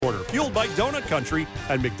Corner, fueled by Donut Country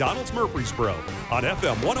and McDonald's Murfreesboro on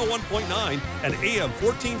FM 101.9 and AM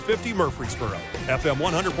 1450 Murfreesboro, FM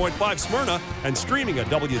 100.5 Smyrna, and streaming at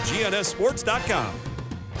WGNSSports.com.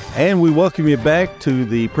 And we welcome you back to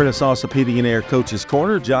the Prentice Allsup Heating and Air Coach's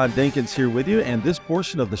Corner. John Dinkins here with you, and this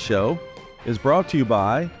portion of the show is brought to you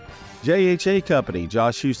by JHA Company,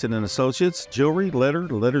 Josh Houston and Associates, jewelry,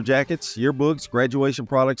 letter jackets, yearbooks, graduation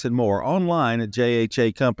products, and more online at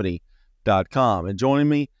jhacompany.com. And joining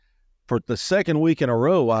me for the second week in a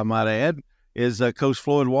row, I might add, is Coach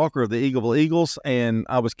Floyd Walker of the Eagleville Eagles. And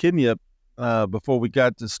I was kidding you before we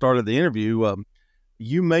got to started the interview.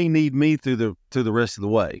 You may need me through the rest of the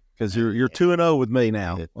way because you're 2-0 with me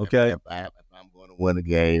now. Okay, if I'm going to win a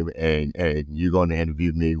game and you're going to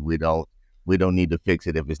interview me, we don't need to fix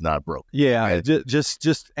it if it's not broken. Yeah, right?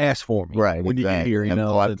 just ask for me right when exactly. You get here.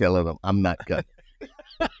 I'm telling them I'm not cutting.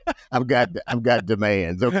 I've got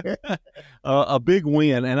demands. Okay, a big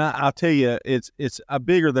win, and I'll tell you, it's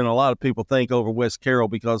bigger than a lot of people think over West Carroll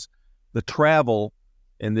because the travel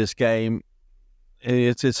in this game.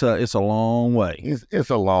 It's a long way.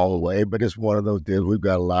 It's a long way, but it's one of those deals. We've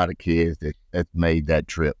got a lot of kids that made that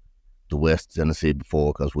trip to West Tennessee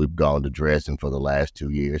before because we've gone to Dresden for the last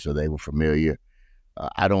 2 years, so they were familiar.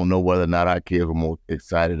 I don't know whether or not our kids were more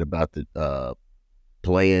excited about the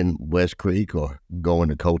playing West Creek or going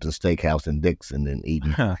to Colton Steakhouse in Dixon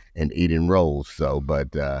and eating rolls. So, but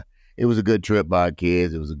it was a good trip by our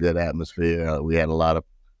kids. It was a good atmosphere. We had a lot of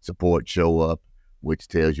support show up, which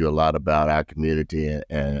tells you a lot about our community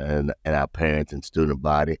and our parents and student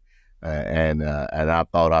body. And I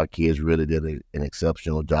thought our kids really did an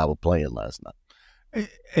exceptional job of playing last night.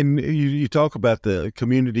 And you talk about the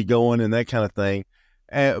community going and that kind of thing,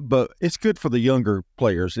 but it's good for the younger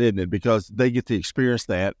players, isn't it? Because they get to experience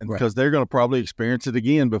that, and because they're going to probably experience it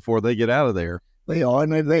again before they get out of there. They are,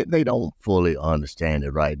 and they don't fully understand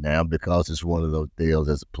it right now because it's one of those deals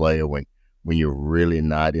as a player when you're really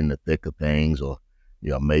not in the thick of things or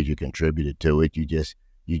you're a major contributor to it. You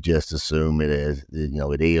just assume it is,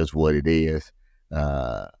 it is what it is.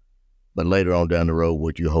 But later on down the road,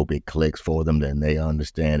 what you hope it clicks for them, then they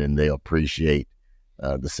understand and they appreciate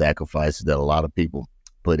the sacrifices that a lot of people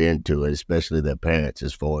put into it, especially their parents,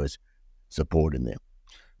 as far as supporting them.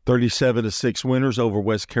 37-6 winners over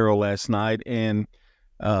West Carroll last night, and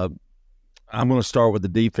I'm going to start with the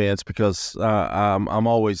defense because I'm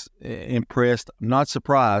always impressed, not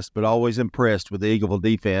surprised, but always impressed with the Eagleville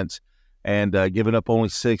defense, and giving up only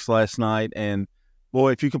 6 last night. And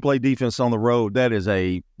boy, if you can play defense on the road,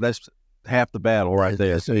 that's half the battle right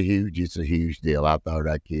there. It's a huge deal. I thought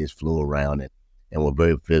our kids flew around and were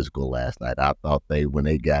very physical last night. I thought when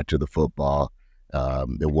they got to the football,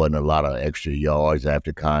 there wasn't a lot of extra yards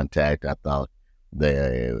after contact. I thought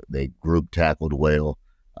they group tackled well.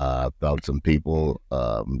 I thought some people,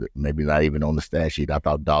 maybe not even on the stat sheet, I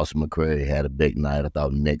thought Dawson McCrary had a big night. I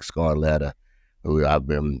thought Nick Scarletta, who I've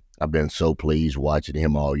been so pleased watching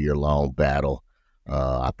him all year long battle.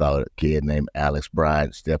 I thought a kid named Alex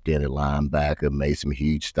Bryant stepped in at linebacker, made some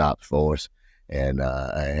huge stops for us, and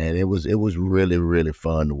it was really, really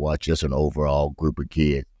fun to watch just an overall group of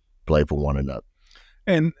kids play for one another.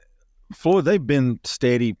 And Floyd, they've been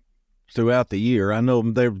steady throughout the year. I know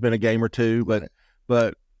there's been a game or two,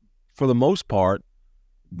 but for the most part,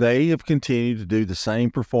 they have continued to do the same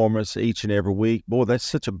performance each and every week. Boy, that's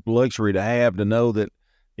such a luxury to have, to know that,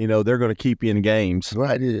 they're going to keep you in games.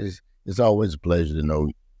 Right. It's always a pleasure to know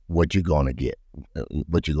what you're going to get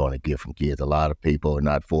from kids. A lot of people are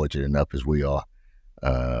not fortunate enough as we are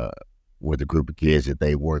with a group of kids that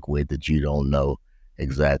they work with that you don't know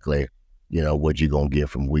exactly, what you're going to get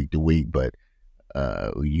from week to week. But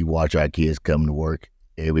you watch our kids come to work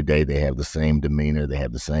every day. They have the same demeanor. They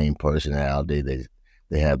have the same personality.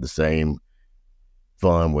 They have the same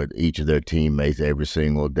fun with each of their teammates every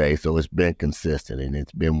single day. So it's been consistent, and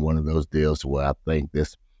it's been one of those deals where I think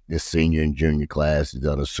this senior and junior class has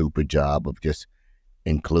done a super job of just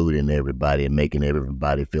including everybody and making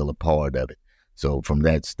everybody feel a part of it. So from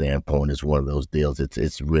that standpoint, it's one of those deals.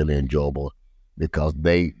 It's really enjoyable because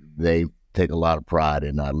they take a lot of pride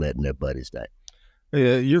in not letting their buddies down.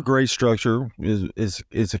 Your grade structure is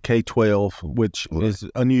a K-12, which is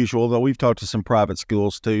unusual, though we've talked to some private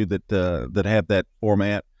schools too that have that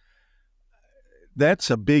format. That's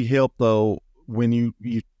a big help, though, when you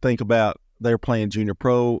think about they're playing junior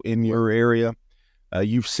pro in your area.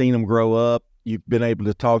 You've seen them grow up. You've been able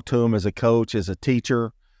to talk to them as a coach, as a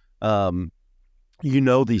teacher.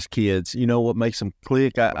 These kids. You know what makes them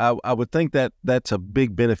click. I would think that's a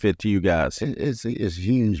big benefit to you guys. It's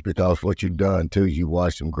huge because what you've done too, you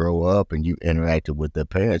watched them grow up and you interacted with their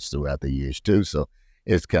parents throughout the years too. So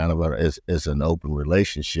it's kind of it's an open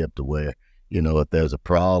relationship to where, if there's a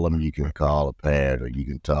problem, you can call a parent or you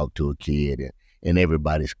can talk to a kid, and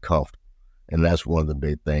everybody's comfortable. And that's one of the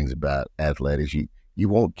big things about athletics. You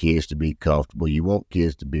want kids to be comfortable. You want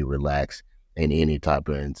kids to be relaxed in any type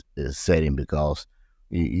of setting, because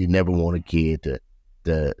you never want a kid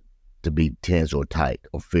to be tense or tight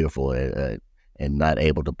or fearful and not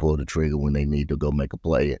able to pull the trigger when they need to go make a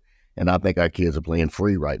play. And I think our kids are playing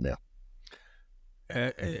free right now.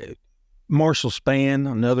 Marshall Spann,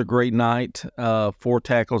 another great night, 4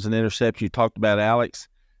 tackles and interceptions. You talked about Alex.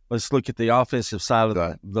 Let's look at the offensive side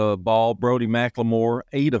of the ball. Brody McLemore,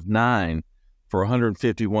 8 of 9 for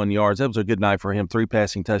 151 yards. That was a good night for him, 3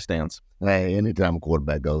 passing touchdowns. Hey, anytime a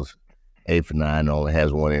quarterback goes 8 for 9, only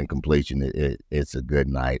has 1 incompletion, it's a good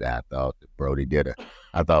night. I thought Brody did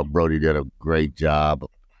a great job of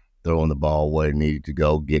throwing the ball where it needed to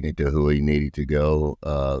go, getting it to who he needed to go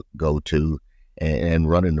to, and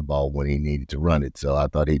running the ball when he needed to run it. So I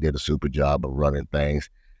thought he did a super job of running things.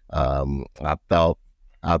 I thought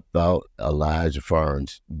Elijah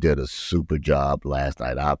Ferns did a super job last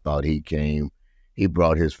night. I thought he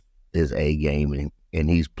brought his A game, and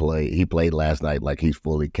he played last night like he's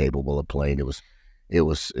fully capable of playing. It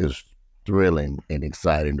was thrilling and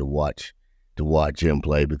exciting to watch him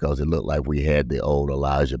play, because it looked like we had the old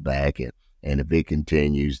Elijah back, and if it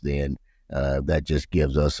continues, then that just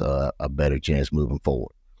gives us a better chance moving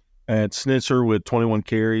forward. And Snitzer with 21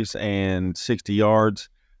 carries and 60 yards.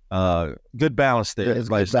 Good balance there. It's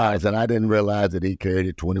good balance, and I didn't realize that he carried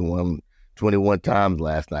it 21 times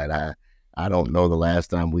last night. I don't know the last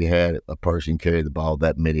time we had a person carry the ball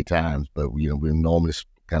that many times, but we normally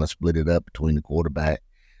kind of split it up between the quarterback,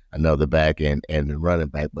 another back, and the running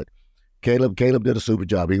back. But Caleb did a super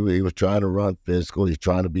job. He was trying to run physical. He's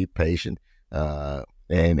trying to be patient, and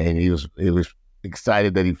he was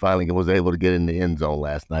excited that he finally was able to get in the end zone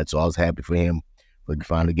last night. So I was happy for him for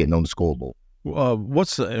finally getting on the scoreboard.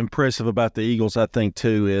 What's impressive about the Eagles, I think,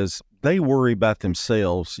 too, is they worry about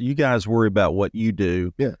themselves. You guys worry about what you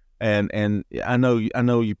do. Yeah. And I know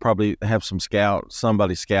you probably have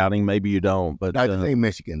somebody scouting. Maybe you don't, but I think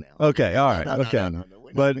Michigan now. Okay, all right, okay. No,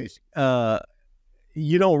 but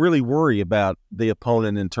you don't really worry about the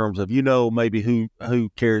opponent in terms of maybe who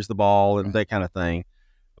carries the ball and that kind of thing.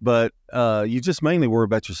 But you just mainly worry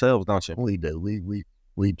about yourselves, don't you? We do.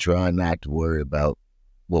 We try not to worry about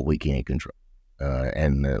what we can't control.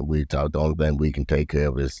 We talk, the only thing we can take care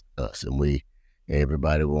of is us. And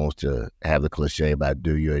everybody wants to have the cliche about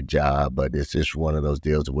do your job, but it's just one of those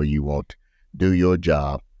deals where you want to do your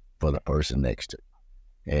job for the person next to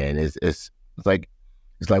you. And it's like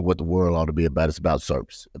what the world ought to be about. It's about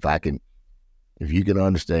service. If you can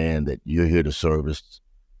understand that you're here to service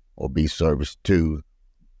or be service to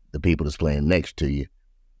the people that's playing next to you,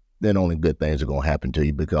 then only good things are going to happen to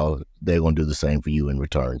you, because they're going to do the same for you in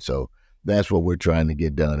return. So that's what we're trying to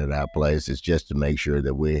get done at our place, is just to make sure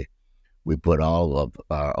that we put all of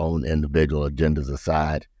our own individual agendas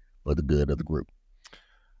aside for the good of the group.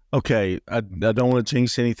 Okay, I don't want to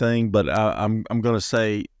jinx anything, but I'm going to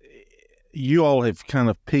say you all have kind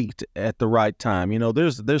of peaked at the right time.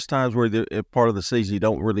 There's times where part of the season you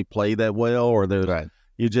don't really play that well, or right.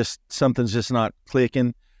 Something's just not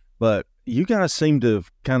clicking. But you guys seem to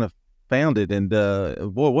have kind of found it, and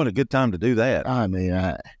boy, what a good time to do that. I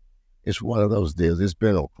mean, it's one of those deals. It's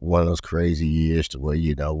been one of those crazy years to where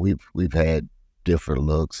we've had different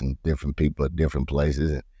looks and different people at different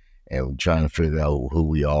places, and trying to figure out who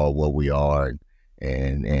we are, what we are,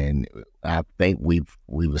 and I think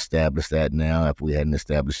we've established that now. If we hadn't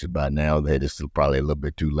established it by now, that it's probably a little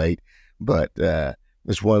bit too late. But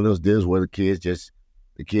it's one of those deals where the kids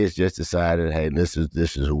just decided, hey, this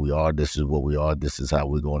is who we are, this is what we are, this is how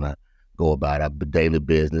we're going to go about our daily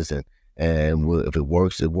business, and if it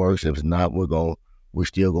works, it works. If it's not, we're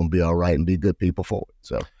still going to be all right and be good people for it.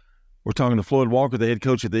 So we're talking to Floyd Walker, the head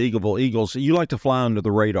coach of the Eagleville Eagles. You like to fly under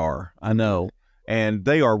the radar, I know, and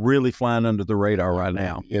they are really flying under the radar right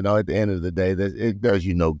now. At the end of the day, it does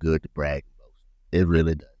you no good to brag. It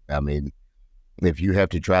really does. I mean, if you have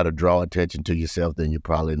to try to draw attention to yourself, then you're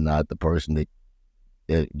probably not the person that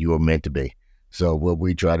you are meant to be. So what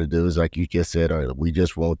we try to do is, like you just said earlier, we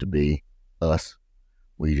just want to be us.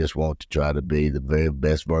 We just want to try to be the very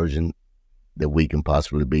best version that we can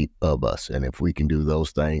possibly be of us. And if we can do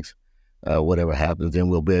those things, whatever happens, then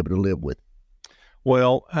we'll be able to live with it.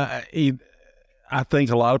 Well, I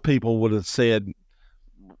think a lot of people would have said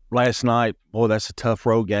last night, boy, that's a tough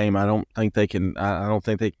road game. I don't think they can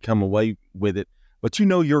come away with it. But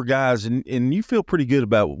your guys, and you feel pretty good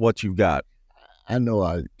about what you've got. I know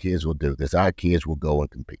our kids will do this. Our kids will go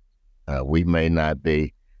and compete. We may not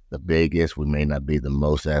be the biggest. We may not be the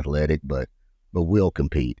most athletic, but we'll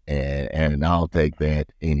compete, and I'll take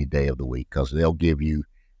that any day of the week because they'll give you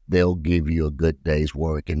a good day's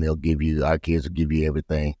work, and our kids will give you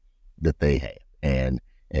everything that they have.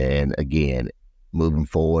 And again, moving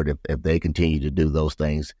forward, if they continue to do those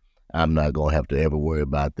things, I'm not going to have to ever worry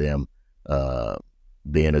about them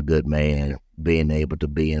being a good man, being able to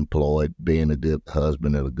be employed, being a good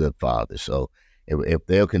husband and a good father. So if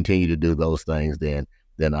they'll continue to do those things, then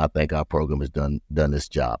I think our program has done its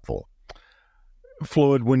job for them.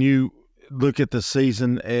 Floyd, when you look at the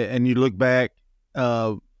season and you look back,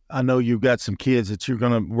 I know you've got some kids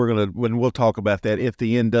that when we'll talk about that if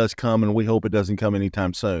the end does come, and we hope it doesn't come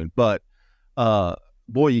anytime soon. But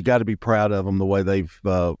boy, you got to be proud of them the way they've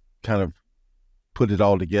kind of put it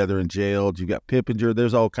all together and gelled. You got Pippinger.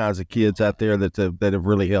 There's all kinds of kids out there that have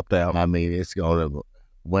really helped out. I mean, it's going to,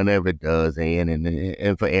 whenever it does end,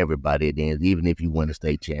 and for everybody it ends. Even if you win a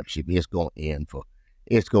state championship, it's going to end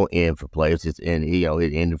for players. It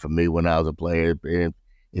ended for me when I was a player. And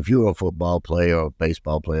if you're a football player or a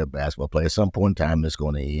baseball player, basketball player, at some point in time it's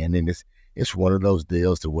going to end, and it's one of those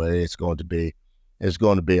deals to where it's going to be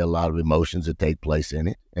a lot of emotions that take place in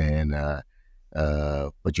it, and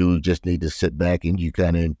but you just need to sit back and you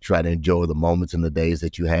kind of try to enjoy the moments and the days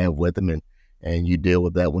that you have with them, and you deal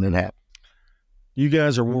with that when it happens. You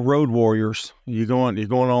guys are road warriors. You're going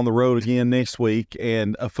on the road again next week,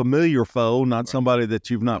 and a familiar foe, not somebody that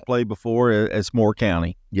you've not played before, as Moore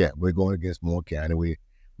County. Yeah, we're going against Moore County. We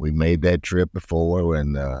made that trip before,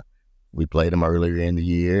 and we played them earlier in the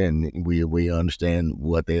year, and we understand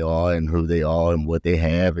what they are and who they are and what they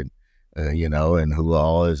have, and and who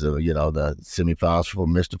all is the semifinals for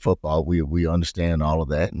Mr. Football. We understand all of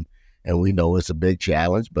that, and we know it's a big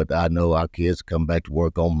challenge. But I know our kids come back to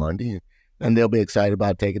work on Monday, and they'll be excited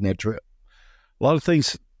about taking that trip. A lot of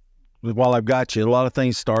things. While I've got you, a lot of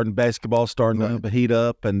things basketball starting to heat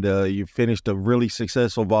up, and you finished a really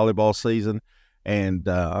successful volleyball season. And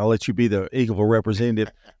I'll let you be the Eagleville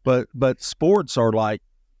representative. But sports are like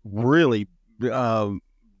really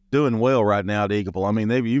doing well right now at Eagleville. I mean,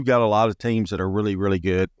 you've got a lot of teams that are really, really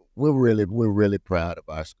good. We're really proud of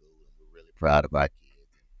our school. We're really proud of our kids,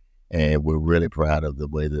 and we're really proud of the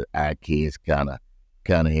way that our kids kind of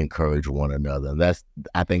encourage one another. And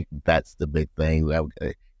I think that's the big thing.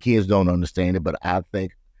 Kids don't understand it, but I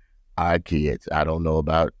think our kids. I don't know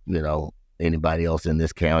about anybody else in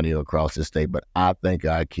this county or across the state, but I think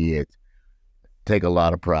our kids take a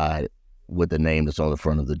lot of pride with the name that's on the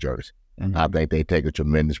front of the jersey. Mm-hmm. I think they take a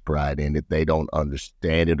tremendous pride in it. They don't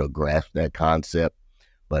understand it or grasp that concept,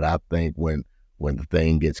 but I think when the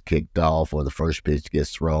thing gets kicked off or the first pitch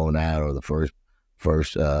gets thrown out or the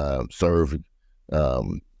first serve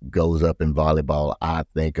goes up in volleyball, I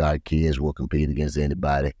think our kids will compete against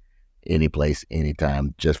anybody, any place,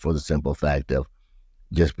 anytime, just for the simple fact of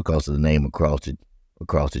just because of the name across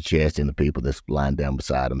the chest and the people that's lying down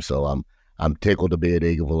beside them. So I'm tickled to be at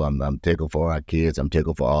Eagleville. I'm tickled for our kids. I'm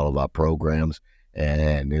tickled for all of our programs.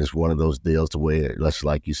 And it's one of those deals to where, just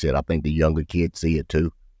like you said, I think the younger kids see it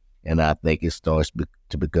too. And I think it starts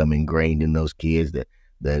to become ingrained in those kids that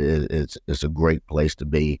it's a great place to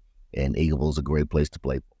be, and Eagleville's a great place to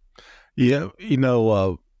play for. Yeah,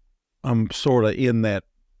 I'm sort of in that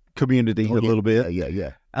community a little bit.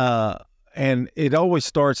 Yeah. And it always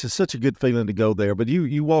starts, it's such a good feeling to go there, but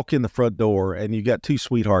you walk in the front door and you got two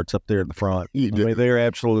sweethearts up there in the front. I mean, they're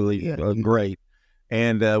absolutely great.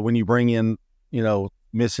 And when you bring in,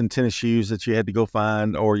 missing tennis shoes that you had to go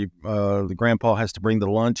find, or the grandpa has to bring the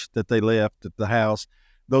lunch that they left at the house,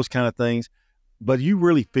 those kind of things. But you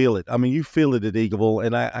really feel it. I mean, you feel it at Eagleville,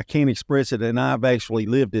 and I can't express it, and I've actually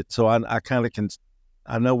lived it. So I kind of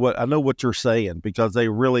I know what you're saying, because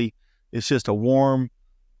it's just a warm,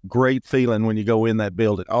 great feeling when you go in that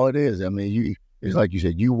building. Oh, it is. I mean, it's like you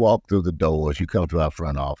said, you walk through the doors, you come to our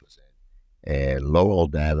front office, and Laurel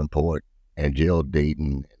Davenport and Jill Deaton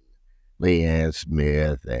and Leanne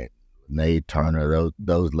Smith and Renee Turner,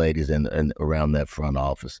 those ladies in around that front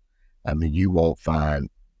office. I mean, you won't find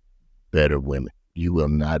better women. You will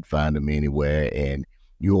not find them anywhere, and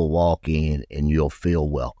you'll walk in and you'll feel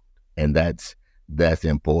welcome. And that's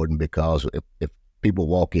important, because if people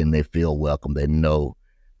walk in, they feel welcome, they know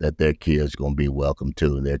that their kids are going to be welcome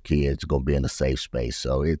too, and their kids are going to be in a safe space.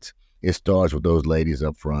 So it starts with those ladies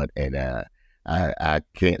up front, and I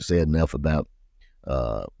can't say enough about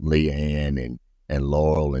Leanne and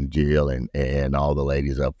Laurel and Jill and all the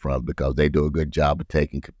ladies up front, because they do a good job of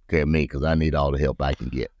taking care of me, because I need all the help I can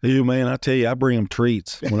get. You, man, I tell you, I bring them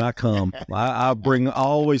treats when I come. I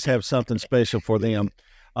always have something special for them.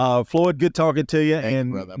 Floyd, good talking to you. Thanks,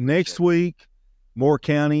 and brother. Next week, Moore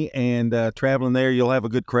County and traveling there. You'll have a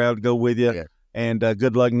good crowd to go with you. Yeah. And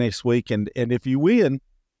good luck next week. And if you win,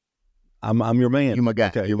 I'm your man. You're my guy.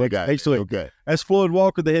 Okay. You're my guy. Excellent. Okay. That's Floyd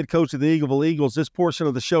Walker, the head coach of the Eagleville Eagles. This portion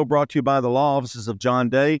of the show brought to you by the law offices of John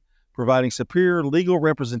Day, providing superior legal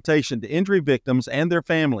representation to injury victims and their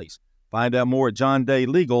families. Find out more at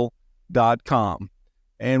johndaylegal.com.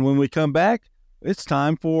 And when we come back, it's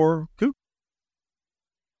time for Coop.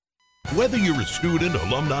 Whether you're a student,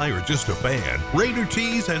 alumni, or just a fan, Raider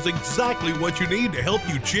Tees has exactly what you need to help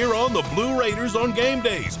you cheer on the Blue Raiders on game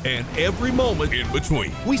days and every moment in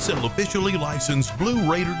between. We sell officially licensed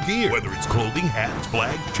Blue Raider gear, whether it's clothing, hats,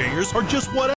 flags, chairs, or just whatever.